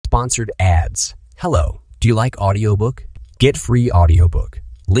sponsored ads. Hello, do you like audiobook? Get free audiobook.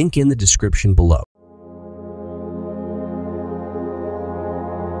 Link in the description below.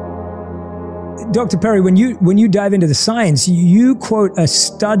 Dr. Perry, when you dive into the science, you quote a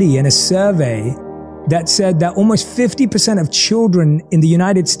study and a survey that said that almost 50% of children in the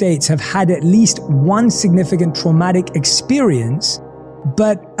United States have had at least one significant traumatic experience,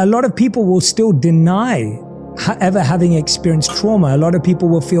 but a lot of people will still deny ever having experienced trauma. A lot of people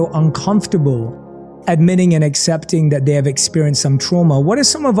will feel uncomfortable admitting and accepting that they have experienced some trauma. What are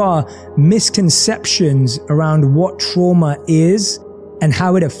some of our misconceptions around what trauma is and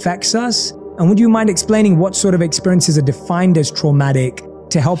how it affects us? And would you mind explaining what sort of experiences are defined as traumatic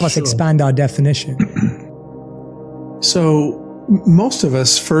to help us expand our definition? So most of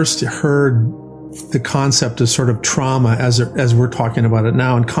us first heard the concept of sort of trauma as we're talking about it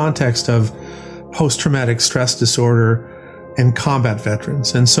now in context of post-traumatic stress disorder and combat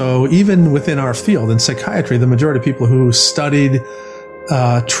veterans. And so even within our field in psychiatry, the majority of people who studied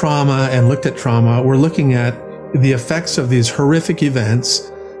trauma and looked at trauma were looking at the effects of these horrific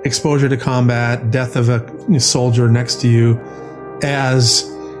events, exposure to combat, death of a soldier next to you, as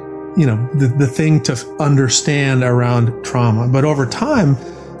the thing to understand around trauma. But over time,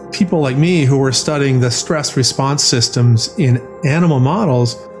 people like me who were studying the stress response systems in animal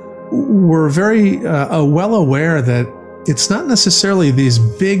models were very well aware that it's not necessarily these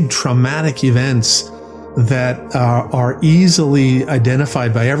big traumatic events that are easily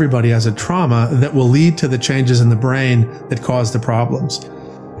identified by everybody as a trauma that will lead to the changes in the brain that cause the problems.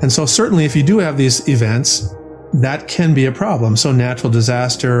 And so certainly if you do have these events, that can be a problem. So natural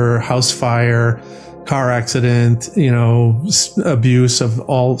disaster, house fire, car accident, abuse of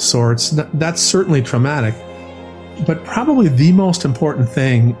all sorts, that's certainly traumatic. But probably the most important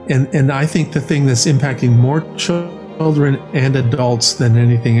thing, and I think the thing that's impacting more children and adults than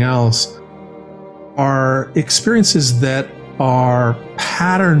anything else, are experiences that are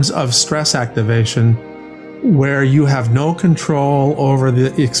patterns of stress activation where you have no control over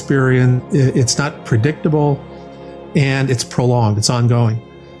the experience. It's not predictable and it's prolonged, it's ongoing.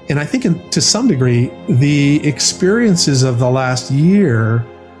 And I think to some degree, the experiences of the last year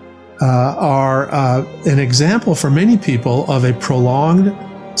are an example for many people of a prolonged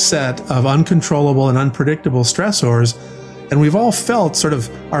set of uncontrollable and unpredictable stressors. And we've all felt sort of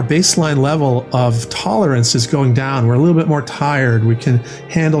our baseline level of tolerance is going down. We're a little bit more tired. We can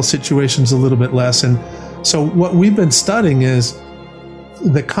handle situations a little bit less. And so what we've been studying is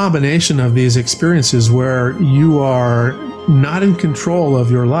the combination of these experiences where you are not in control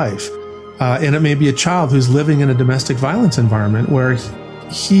of your life. And it may be a child who's living in a domestic violence environment where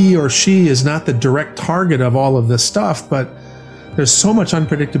he or she is not the direct target of all of this stuff, but there's so much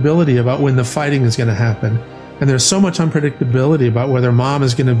unpredictability about when the fighting is going to happen. And there's so much unpredictability about whether mom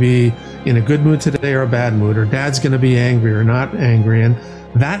is going to be in a good mood today or a bad mood, or dad's going to be angry or not angry. And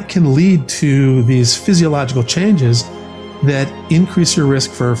that can lead to these physiological changes that increase your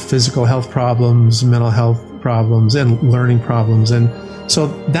risk for physical health problems, mental health problems, and learning problems. And so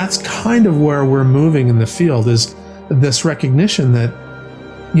that's kind of where we're moving in the field, is this recognition that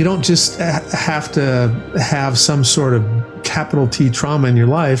you don't just have to have some sort of capital T trauma in your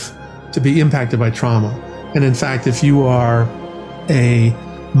life to be impacted by trauma. And in fact, if you are a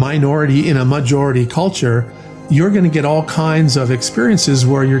minority in a majority culture, you're going to get all kinds of experiences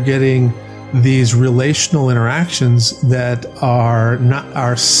where you're getting these relational interactions that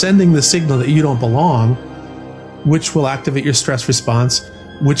are sending the signal that you don't belong, which will activate your stress response,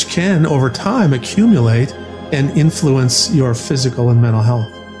 which can over time accumulate and influence your physical and mental health.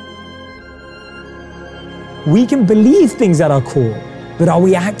 We can believe things at our core, but are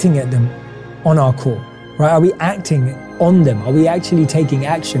we acting at them on our core? Right? Are we acting on them? Are we actually taking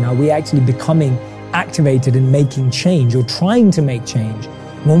action? Are we actually becoming activated and making change or trying to make change?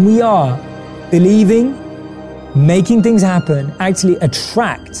 When we are believing, making things happen, actually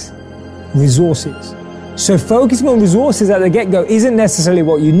attract resources. So focusing on resources at the get-go isn't necessarily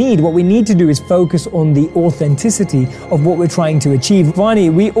what you need. What we need to do is focus on the authenticity of what we're trying to achieve.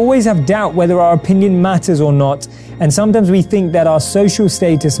 Vani, we always have doubt whether our opinion matters or not. And sometimes we think that our social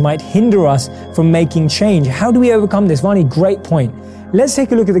status might hinder us from making change. How do we overcome this? Vani, great point. Let's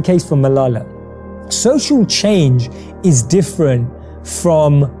take a look at the case for Malala. Social change is different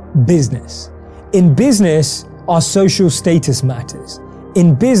from business. In business, our social status matters.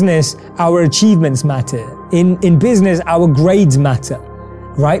 In business, our achievements matter. In business, our grades matter,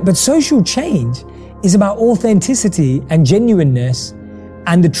 right? But social change is about authenticity and genuineness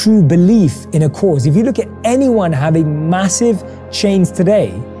and the true belief in a cause. If you look at anyone having massive change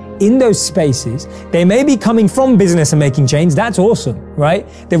today, in those spaces. They may be coming from business and making change. That's awesome, right?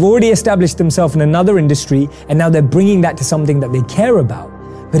 They've already established themselves in another industry and now they're bringing that to something that they care about.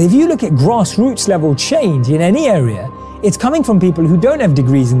 But if you look at grassroots level change in any area, it's coming from people who don't have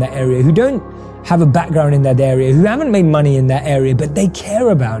degrees in that area, who don't have a background in that area, who haven't made money in that area, but they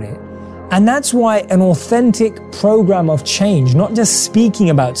care about it. And that's why an authentic program of change, not just speaking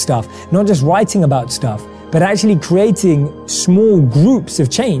about stuff, not just writing about stuff, but actually creating small groups of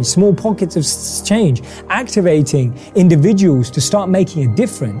change, small pockets of change, activating individuals to start making a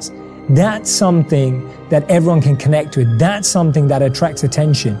difference. That's something that everyone can connect with. That's something that attracts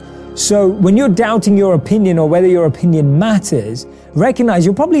attention. So when you're doubting your opinion or whether your opinion matters, recognize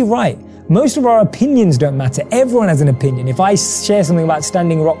you're probably right. Most of our opinions don't matter. Everyone has an opinion. If I share something about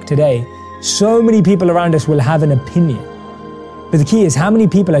Standing Rock today, so many people around us will have an opinion. But the key is how many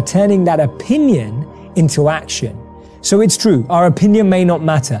people are turning that opinion into action. So it's true, our opinion may not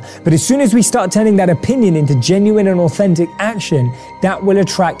matter, but as soon as we start turning that opinion into genuine and authentic action, that will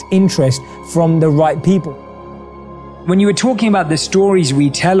attract interest from the right people. When you were talking about the stories we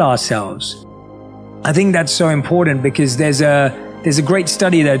tell ourselves, I think that's so important because there's a great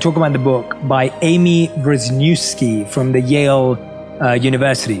study that I talk about in the book by Amy Wrzniewski from the Yale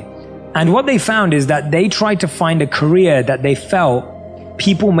University. And what they found is that they tried to find a career that they felt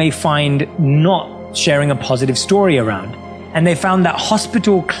people may find not sharing a positive story around. And they found that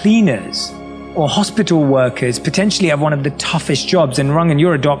hospital cleaners or hospital workers potentially have one of the toughest jobs. And Rangan,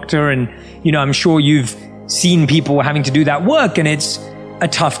 you're a doctor and, I'm sure you've seen people having to do that work and it's a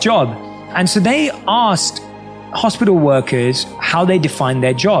tough job. And so they asked hospital workers how they defined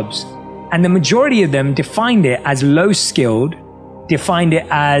their jobs. And the majority of them defined it as low skilled, defined it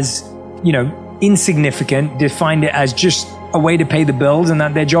as, insignificant, defined it as just a way to pay the bills and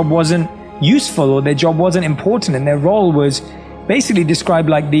that their job wasn't useful or their job wasn't important and their role was basically described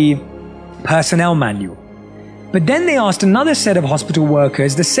like the personnel manual. But then they asked another set of hospital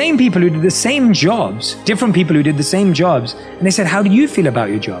workers, the same people who did the same jobs, different people who did the same jobs, and they said, how do you feel about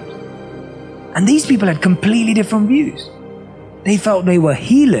your jobs? And these people had completely different views. They felt they were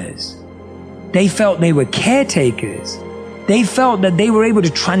healers. They felt they were caretakers. They felt that they were able to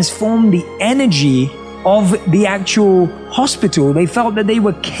transform the energy of the actual hospital. They felt that they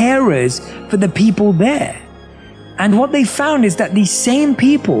were carers for the people there. And what they found is that these different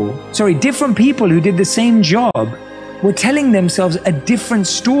people who did the same job were telling themselves a different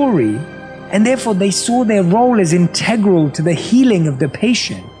story, and therefore they saw their role as integral to the healing of the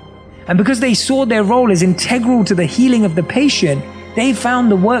patient. And because they saw their role as integral to the healing of the patient, they found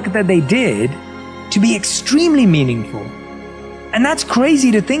the work that they did to be extremely meaningful. And that's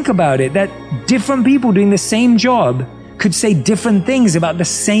crazy to think about it, that different people doing the same job could say different things about the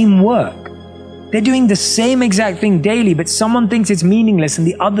same work. They're doing the same exact thing daily, but someone thinks it's meaningless and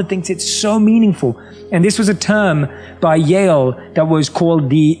the other thinks it's so meaningful. And this was a term by Yale that was called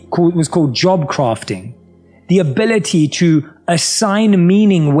job crafting. The ability to assign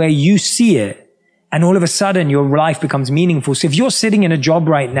meaning where you see it, and all of a sudden your life becomes meaningful. So if you're sitting in a job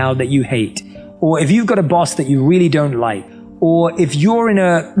right now that you hate, or if you've got a boss that you really don't like, or if you're in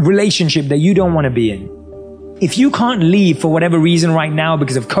a relationship that you don't want to be in, if you can't leave for whatever reason right now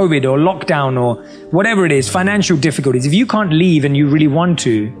because of COVID or lockdown or whatever it is, financial difficulties, if you can't leave and you really want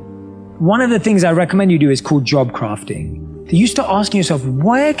to, one of the things I recommend you do is called job crafting. So you start asking yourself,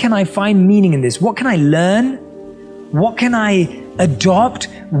 where can I find meaning in this? What can I learn? What can I adopt?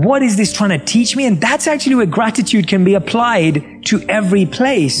 What is this trying to teach me? And that's actually where gratitude can be applied to every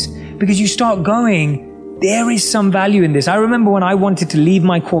place, because you start going, there is some value in this. I remember when I wanted to leave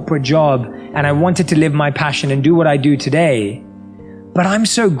my corporate job and I wanted to live my passion and do what I do today. But I'm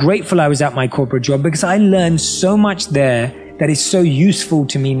so grateful I was at my corporate job because I learned so much there that is so useful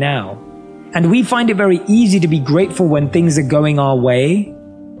to me now. And we find it very easy to be grateful when things are going our way,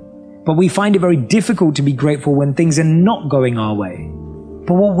 but we find it very difficult to be grateful when things are not going our way.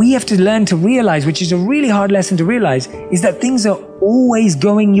 But what we have to learn to realize, which is a really hard lesson to realize, is that things are always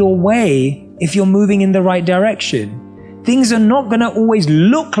going your way if you're moving in the right direction. Things are not going to always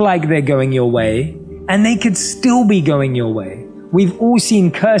look like they're going your way, and they could still be going your way. We've all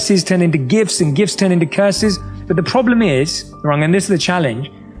seen curses turn into gifts and gifts turn into curses. But the problem is, and this is the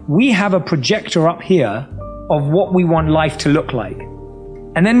challenge, we have a projector up here of what we want life to look like.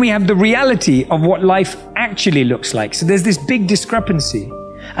 And then we have the reality of what life actually looks like. So there's this big discrepancy.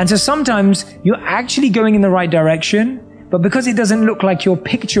 And so sometimes you're actually going in the right direction, but because it doesn't look like your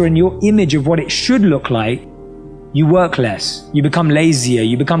picture and your image of what it should look like, you work less, you become lazier,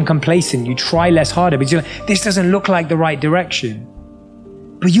 you become complacent, you try less harder because you're like, this doesn't look like the right direction.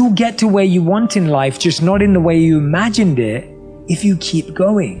 But you'll get to where you want in life, just not in the way you imagined it, if you keep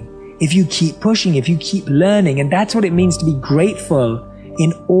going. if you keep pushing, if you keep learning. And that's what it means to be grateful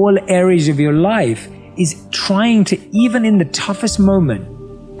in all areas of your life, is trying to, even in the toughest moment,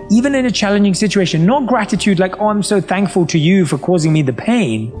 even in a challenging situation, not gratitude like, oh, I'm so thankful to you for causing me the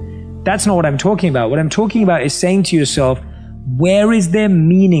pain. That's not what I'm talking about. What I'm talking about is saying to yourself, where is there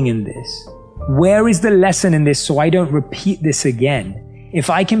meaning in this? Where is the lesson in this so I don't repeat this again? If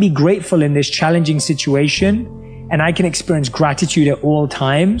I can be grateful in this challenging situation and I can experience gratitude at all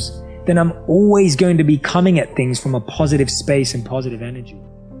times, then I'm always going to be coming at things from a positive space and positive energy.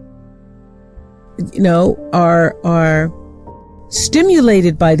 You know, are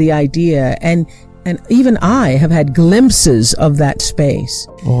stimulated by the idea, and even I have had glimpses of that space.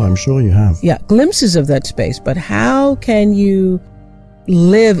 Oh, I'm sure you have. Yeah, glimpses of that space. But how can you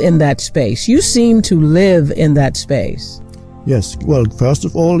live in that space? You seem to live in that space. Yes, well, first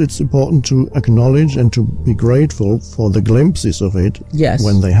of all, it's important to acknowledge and to be grateful for the glimpses of it. Yes.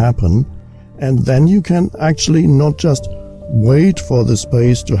 When they happen. And then you can actually not just wait for the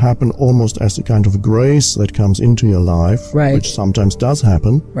space to happen almost as a kind of grace that comes into your life, right, which sometimes does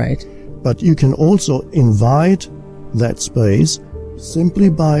happen. Right. But you can also invite that space simply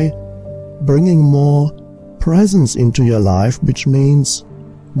by bringing more presence into your life, which means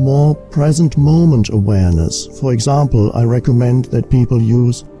more present moment awareness. For example, I recommend that people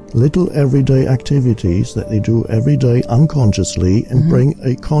use little everyday activities that they do every day unconsciously and bring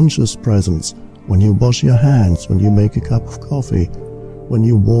a conscious presence. When you wash your hands, when you make a cup of coffee, when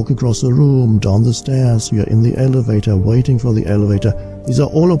you walk across the room, down the stairs, you're in the elevator, waiting for the elevator. These are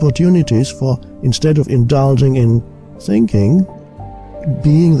all opportunities for, instead of indulging in thinking,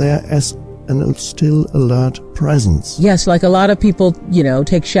 being there as an still alert presence. Yes, like a lot of people, you know,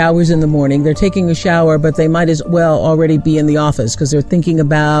 take showers in the morning. They're taking a shower, but they might as well already be in the office because they're thinking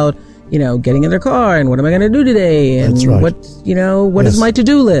about, you know, getting in their car and what am I going to do today? And that's right. What is my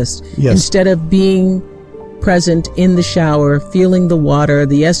to-do list? Yes. Instead of being present in the shower, feeling the water,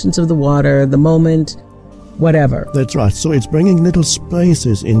 the essence of the water, the moment, whatever. That's right. So it's bringing little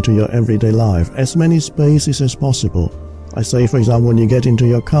spaces into your everyday life, as many spaces as possible. I say, for example, when you get into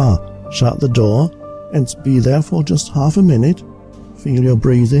your car, shut the door and be there for just half a minute. Feel your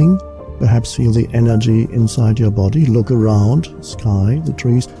breathing, perhaps feel the energy inside your body, look around, sky, the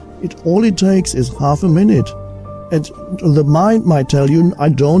trees. All it takes is half a minute. And the mind might tell you, I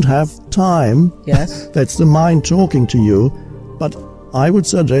don't have time. Yes. That's the mind talking to you. But I would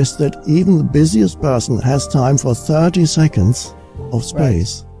suggest that even the busiest person has time for 30 seconds of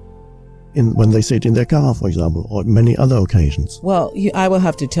space. Right. When they sit in their car, for example, or many other occasions. Well, I will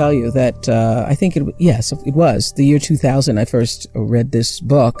have to tell you that I think it was the year 2000 I first read this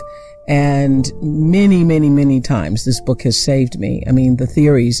book. And many, many, many times this book has saved me. I mean, the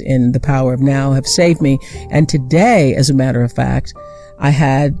theories in The Power of Now have saved me. And today, as a matter of fact, I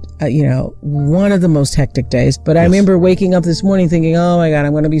had, one of the most hectic days. But I remember waking up this morning thinking, oh my God,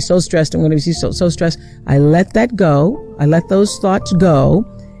 I'm going to be so stressed. I'm going to be so stressed. I let that go. I let those thoughts go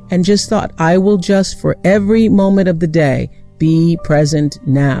and just thought, I will just, for every moment of the day, be present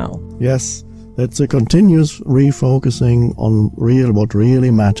now. Yes. That's a continuous refocusing on what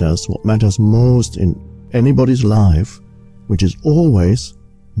really matters, what matters most in anybody's life, which is always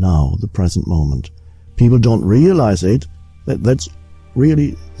now, the present moment. People don't realize it, that's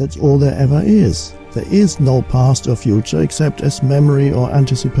all there ever is. There is no past or future except as memory or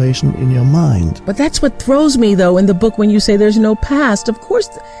anticipation in your mind. But that's what throws me, though, in the book when you say there's no past. Of course,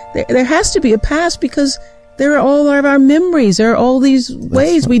 there has to be a past because there are all of our memories. There are all these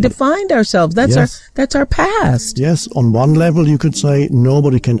ways we defined ourselves. That's our past. Yes, on one level you could say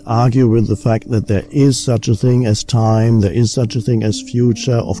nobody can argue with the fact that there is such a thing as time, there is such a thing as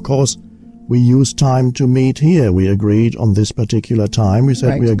future. Of course, we use time to meet here. We agreed on this particular time. We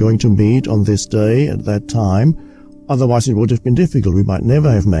said we are going to meet on this day at that time. Otherwise, it would have been difficult. We might never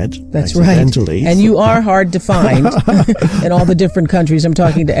have met. That's accidentally. Right. And you are hard to find in all the different countries. I'm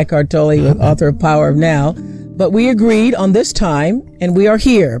talking to Eckhart Tolle, author of Power of Now. But we agreed on this time, and we are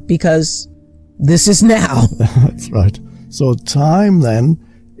here because this is now. That's right. So time, then,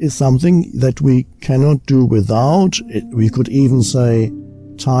 is something that we cannot do without. We could even say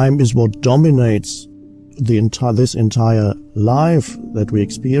time is what dominates this entire life that we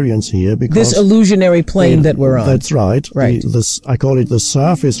experience here, because this illusionary plane that we're on. That's right. Right. I call it the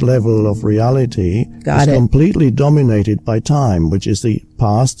surface level of reality. Is completely dominated by time, which is the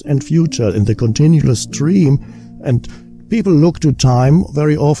past and future in the continuous stream. And people look to time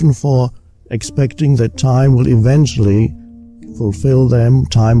very often for expecting that time will eventually fulfill them.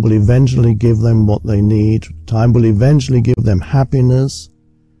 Time will eventually give them what they need. Time will eventually give them happiness.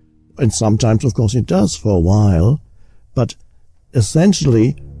 And sometimes, of course, it does for a while. But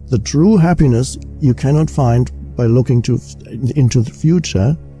essentially, the true happiness you cannot find by looking into the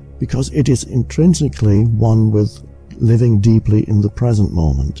future, because it is intrinsically one with living deeply in the present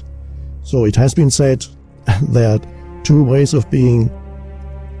moment. So it has been said there are two ways of being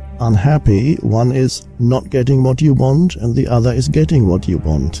unhappy. One is not getting what you want, and the other is getting what you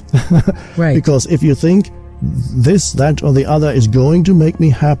want. Right. Because if you think this, that, or the other is going to make me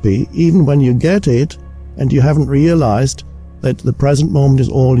happy, even when you get it, and you haven't realized that the present moment is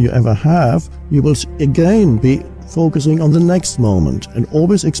all you ever have, you will again be focusing on the next moment and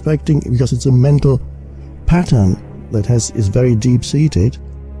always expecting, because it's a mental pattern that is very deep-seated,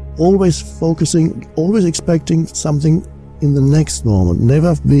 always focusing, always expecting something in the next moment,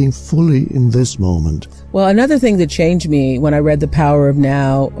 never being fully in this moment. Well, another thing that changed me when I read The Power of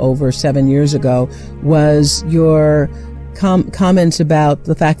Now over 7 years ago was your comments about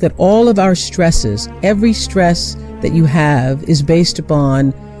the fact that all of our stresses, every stress that you have, is based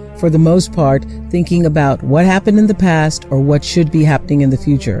upon, for the most part, thinking about what happened in the past or what should be happening in the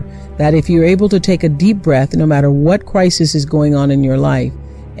future. That if you're able to take a deep breath, no matter what crisis is going on in your life,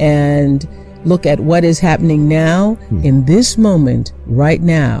 and look at what is happening now, in this moment, right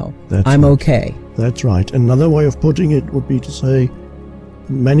now, I'm okay. That's right. Another way of putting it would be to say,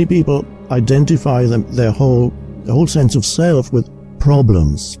 many people identify their whole sense of self with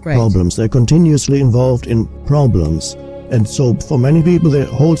problems. Right. Problems. They're continuously involved in problems. And so for many people, their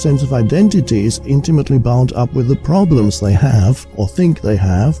whole sense of identity is intimately bound up with the problems they have or think they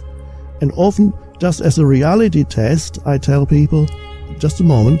have. And often, just as a reality test, I tell people, just a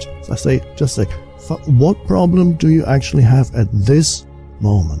moment, I say, what problem do you actually have at this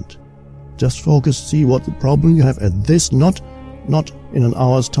moment? Just focus, see what the problem you have at this, not in an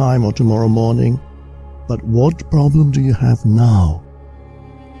hour's time or tomorrow morning, but what problem do you have now?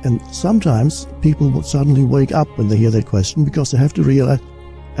 And sometimes people will suddenly wake up when they hear that question, because they have to realize,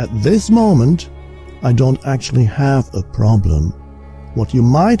 at this moment, I don't actually have a problem. What you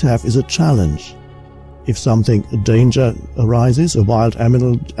might have is a challenge. If a danger arises, a wild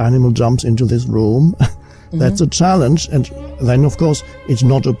animal jumps into this room, that's a challenge. And then, of course, it's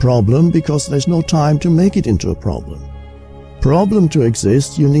not a problem, because there's no time to make it into a problem. Problem to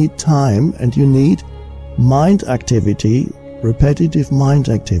exist, you need time, and you need mind activity, repetitive mind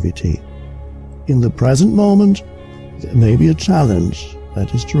activity. In the present moment, there may be a challenge,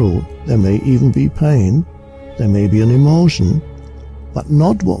 that is true. There may even be pain, there may be an emotion, but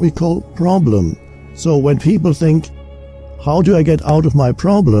not what we call problem. So when people think, how do I get out of my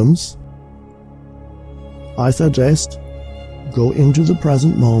problems? I suggest go into the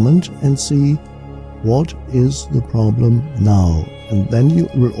present moment and see what is the problem now. And then you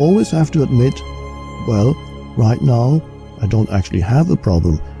will always have to admit, well, right now, I don't actually have a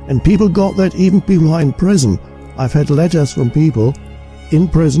problem. And people got that, even people who are in prison. I've had letters from people in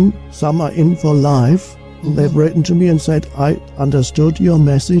prison, some are in for life. They've written to me and said, I understood your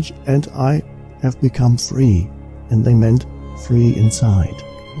message and I have become free. And they meant free inside.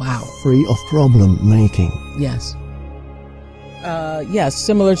 Wow. Free of problem making. Yes. Yes,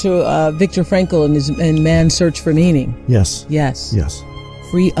 similar to Viktor Frankl in Man's Search for Meaning. Yes. Yes. Yes.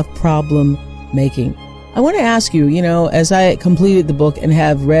 Free of problem making. I want to ask you, as I completed the book and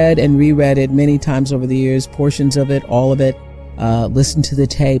have read and reread it many times over the years, portions of it, all of it, listened to the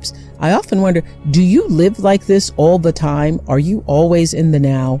tapes, I often wonder, do you live like this all the time? Are you always in the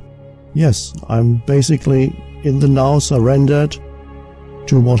now? Yes, I'm basically in the now, surrendered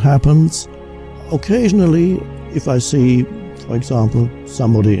to what happens. Occasionally, if I see, for example,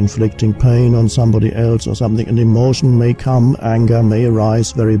 somebody inflicting pain on somebody else or something, an emotion may come, anger may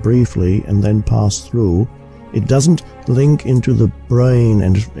arise very briefly and then pass through. It doesn't link into the brain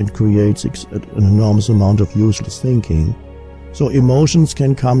and creates an enormous amount of useless thinking. So emotions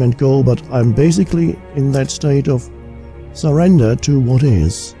can come and go, but I'm basically in that state of surrender to what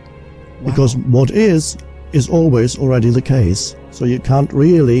is. Wow. Because what is always already the case. So you can't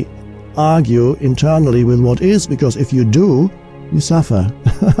really argue internally with what is, because if you do, you suffer.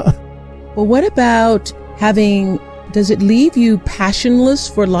 Well, what about does it leave you passionless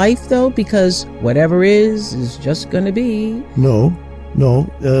for life though? Because whatever is just going to be. No.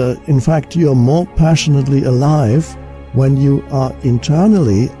 In fact, you're more passionately alive when you are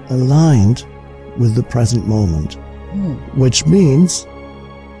internally aligned with the present moment. Which means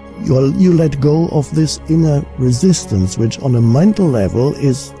you let go of this inner resistance, which on a mental level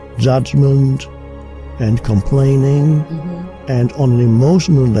is judgment and complaining, and on an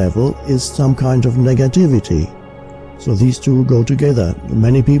emotional level is some kind of negativity. So these two go together.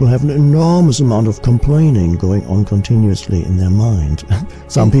 Many people have an enormous amount of complaining going on continuously in their mind.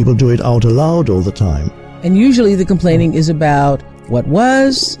 Some people do it out aloud all the time. And usually the complaining is about what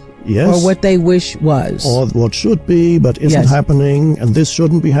was Yes. Or what they wish was. Or what should be, but isn't happening, and this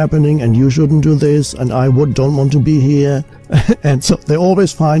shouldn't be happening, and you shouldn't do this, and I don't want to be here. And so they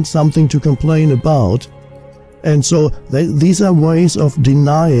always find something to complain about. And so these are ways of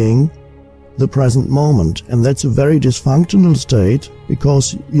denying the present moment. And that's a very dysfunctional state,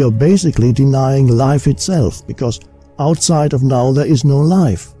 because you're basically denying life itself, because outside of now there is no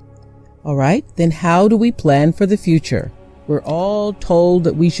life. All right, then how do we plan for the future? We're all told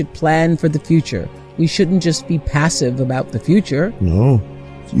that we should plan for the future. We shouldn't just be passive about the future. No,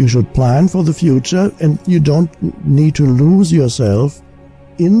 you should plan for the future, and you don't need to lose yourself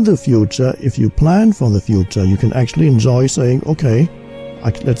in the future. If you plan for the future, you can actually enjoy saying, okay,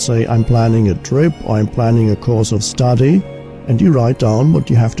 let's say I'm planning a trip or I'm planning a course of study, and you write down what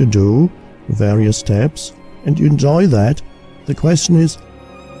you have to do, various steps, and you enjoy that. The question is,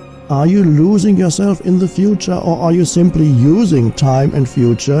 are you losing yourself in the future, or are you simply using time and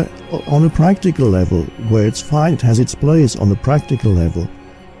future on a practical level, where it's fine, it has its place on a practical level?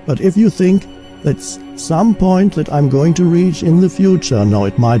 But if you think that's some point that I'm going to reach in the future, now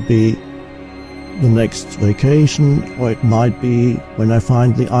it might be the next vacation, or it might be when I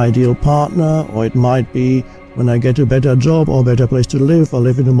find the ideal partner, or it might be when I get a better job or a better place to live, or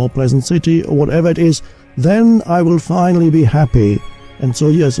live in a more pleasant city, or whatever it is, then I will finally be happy. And so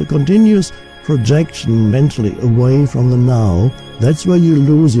yes, a continuous projection mentally away from the now, that's where you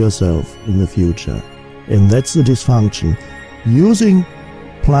lose yourself in the future. And that's the dysfunction. Using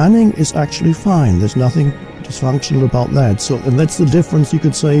planning is actually fine. There's nothing dysfunctional about that. So, and that's the difference, you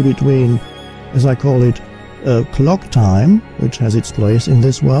could say, between, as I call it, clock time, which has its place in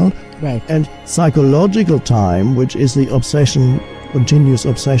this world, right, and psychological time, which is the obsession, continuous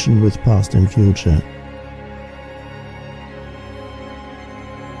obsession with past and future.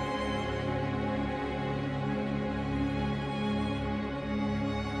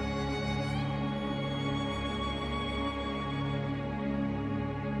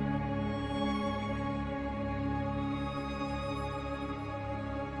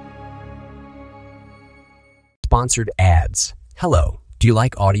 Sponsored ads. Hello, do you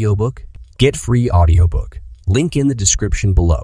like audiobook? Get free audiobook. Link in the description below.